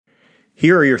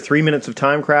Here are your 3 minutes of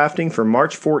time crafting for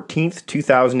March 14th,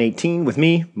 2018 with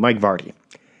me, Mike Vardy.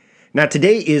 Now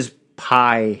today is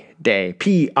Pi Day,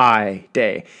 P-I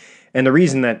Day. And the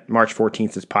reason that March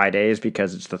 14th is Pi Day is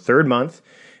because it's the third month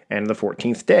and the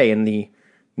 14th day. And the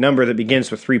number that begins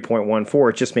with 3.14,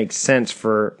 it just makes sense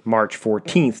for March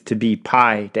 14th to be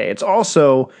Pi Day. It's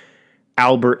also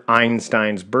Albert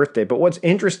Einstein's birthday. But what's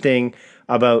interesting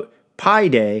about Pi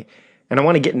Day, and I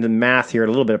want to get into math here, a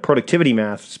little bit of productivity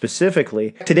math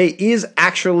specifically. Today is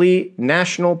actually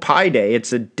National Pi Day.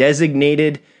 It's a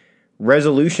designated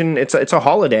resolution. It's a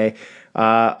holiday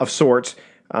of sorts.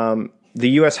 The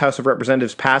U.S. House of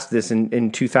Representatives passed this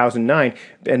in 2009,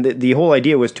 and the whole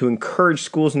idea was to encourage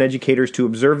schools and educators to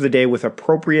observe the day with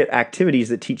appropriate activities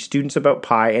that teach students about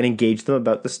pi and engage them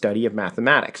about the study of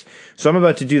mathematics. So I'm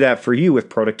about to do that for you with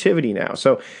productivity now.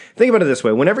 So think about it this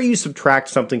way. Whenever you subtract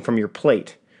something from your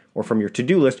plate, or from your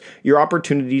to-do list, your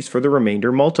opportunities for the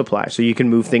remainder multiply, so you can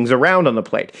move things around on the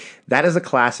plate. That is a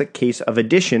classic case of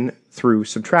addition through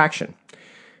subtraction.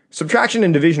 Subtraction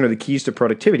and division are the keys to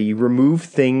productivity. You remove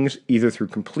things either through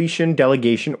completion,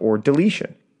 delegation, or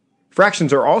deletion.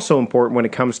 Fractions are also important when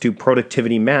it comes to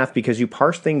productivity math because you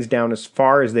parse things down as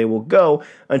far as they will go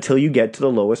until you get to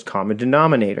the lowest common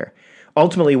denominator.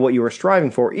 Ultimately, what you are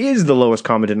striving for is the lowest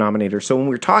common denominator. So when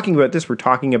we're talking about this, we're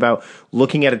talking about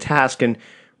looking at a task and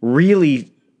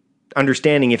really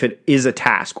understanding if it is a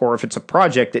task or if it's a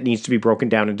project that needs to be broken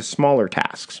down into smaller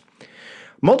tasks.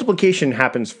 Multiplication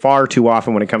happens far too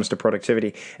often when it comes to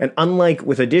productivity. And unlike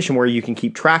with addition, where you can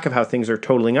keep track of how things are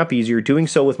totaling up easier, doing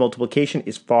so with multiplication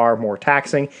is far more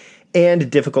taxing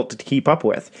and difficult to keep up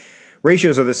with.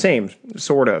 Ratios are the same,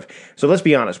 sort of. So let's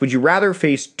be honest. Would you rather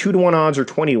face 2-to-1 odds or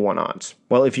 20-to-1 odds?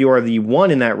 Well, if you are the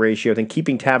 1 in that ratio, then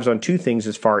keeping tabs on two things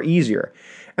is far easier.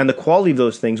 And the quality of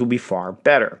those things will be far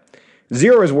better.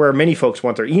 0 is where many folks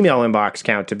want their email inbox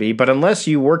count to be, but unless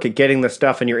you work at getting the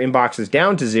stuff in your inboxes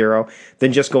down to 0,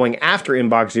 then just going after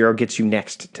inbox 0 gets you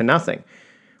next to nothing,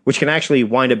 which can actually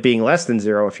wind up being less than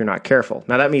 0 if you're not careful.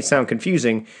 Now that may sound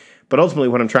confusing, but ultimately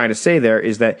what I'm trying to say there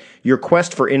is that your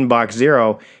quest for inbox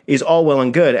 0 is all well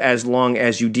and good as long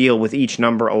as you deal with each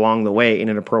number along the way in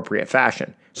an appropriate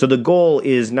fashion. So the goal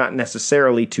is not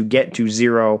necessarily to get to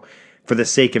 0 for the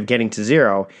sake of getting to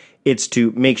 0. It's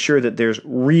to make sure that there's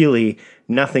really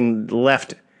nothing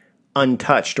left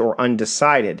untouched or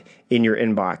undecided in your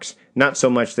inbox, not so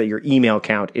much that your email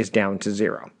count is down to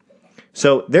 0.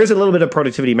 So there's a little bit of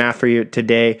productivity math for you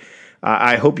today.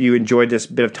 I hope you enjoyed this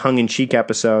bit of tongue-in-cheek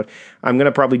episode. I'm going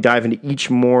to probably dive into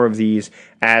each more of these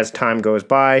as time goes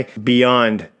by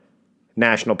beyond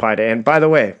National Pi Day. And by the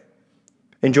way,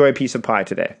 enjoy a piece of pie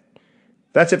today.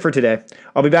 That's it for today.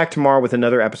 I'll be back tomorrow with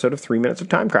another episode of 3 Minutes of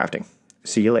Time Crafting.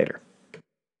 See you later.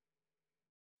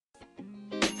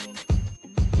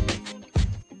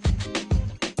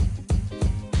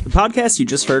 The podcast you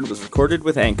just heard was recorded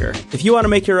with Anchor. If you want to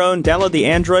make your own, download the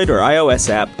Android or iOS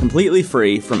app completely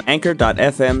free from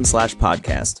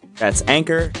anchor.fm/podcast. That's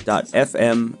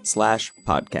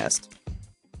anchor.fm/podcast.